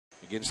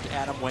against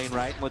Adam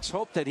Wainwright. Let's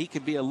hope that he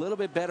can be a little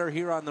bit better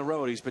here on the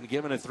road. He's been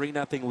given a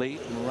 3-0 lead.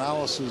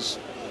 Morales is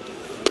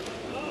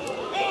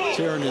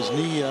tearing his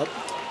knee up.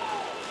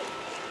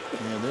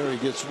 And there he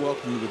gets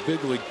welcome to the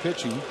big league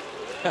pitching.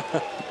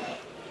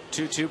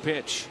 2-2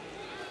 pitch.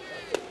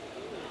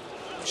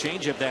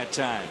 Changeup that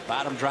time.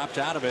 Bottom dropped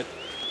out of it.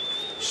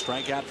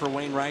 Strikeout for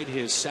Wainwright,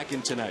 his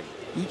second tonight.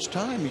 Each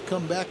time you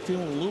come back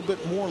feeling a little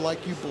bit more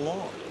like you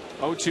belong.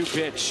 0-2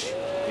 pitch.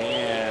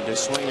 And a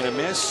swing and a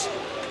miss.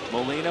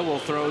 Molina will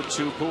throw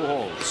to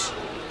Pujols.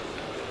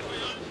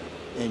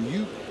 And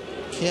you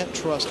can't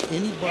trust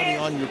anybody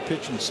on your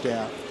pitching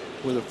staff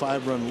with a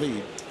 5-run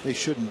lead. They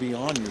shouldn't be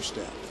on your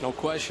staff. No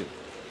question.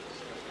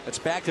 That's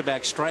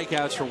back-to-back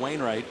strikeouts for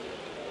Wainwright.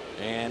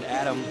 And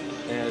Adam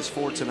has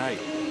 4 tonight.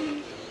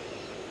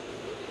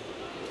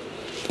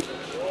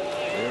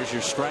 There's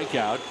your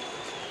strikeout.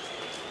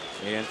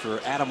 And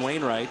for Adam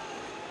Wainwright,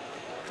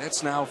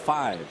 that's now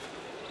 5.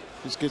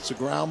 This gets a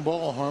ground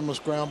ball, harmless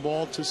ground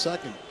ball to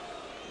second.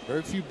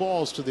 Very few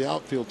balls to the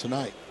outfield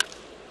tonight.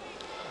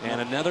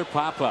 And another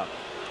pop-up.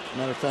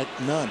 Matter of fact,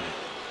 none.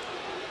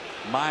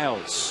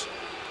 Miles.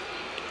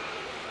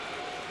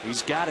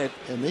 He's got it.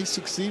 And they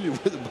succeeded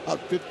with about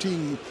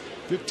 15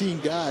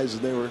 guys,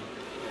 and they were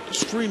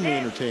extremely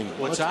entertaining.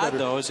 What's odd,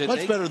 though, is that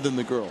much better than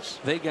the girls.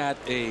 They got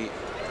a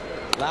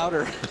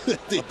louder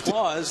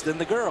applause than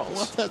the girls.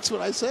 Well, that's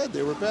what I said.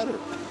 They were better.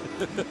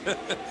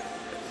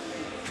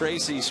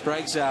 Tracy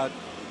strikes out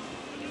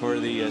for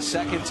the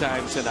second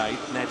time tonight,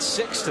 and that's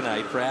 6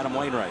 tonight for Adam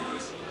Wainwright.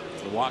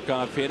 The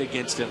walk-off hit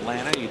against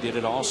Atlanta. He did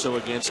it also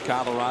against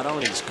Colorado,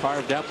 and he's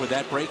carved up with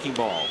that breaking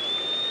ball.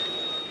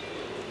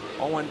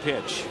 0-1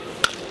 pitch.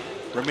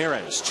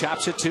 Ramirez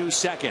chops it to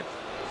second.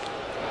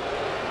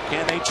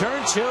 Can they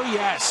turn 2?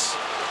 Yes.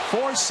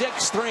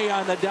 4-6-3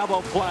 on the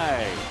double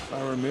play.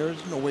 By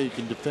Ramirez, no way you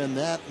can defend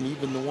that, and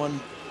even the one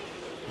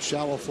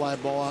shallow fly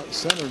ball out in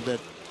center that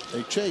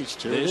they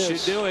chased. Here This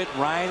should do it.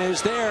 Ryan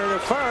is there to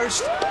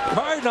first.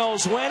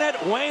 Cardinals win it.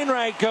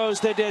 Wainwright goes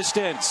the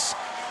distance.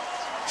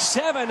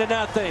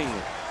 7-0.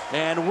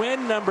 And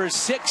win number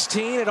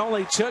 16. It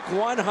only took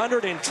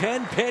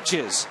 110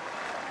 pitches.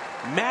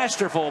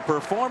 Masterful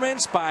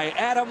performance by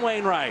Adam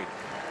Wainwright.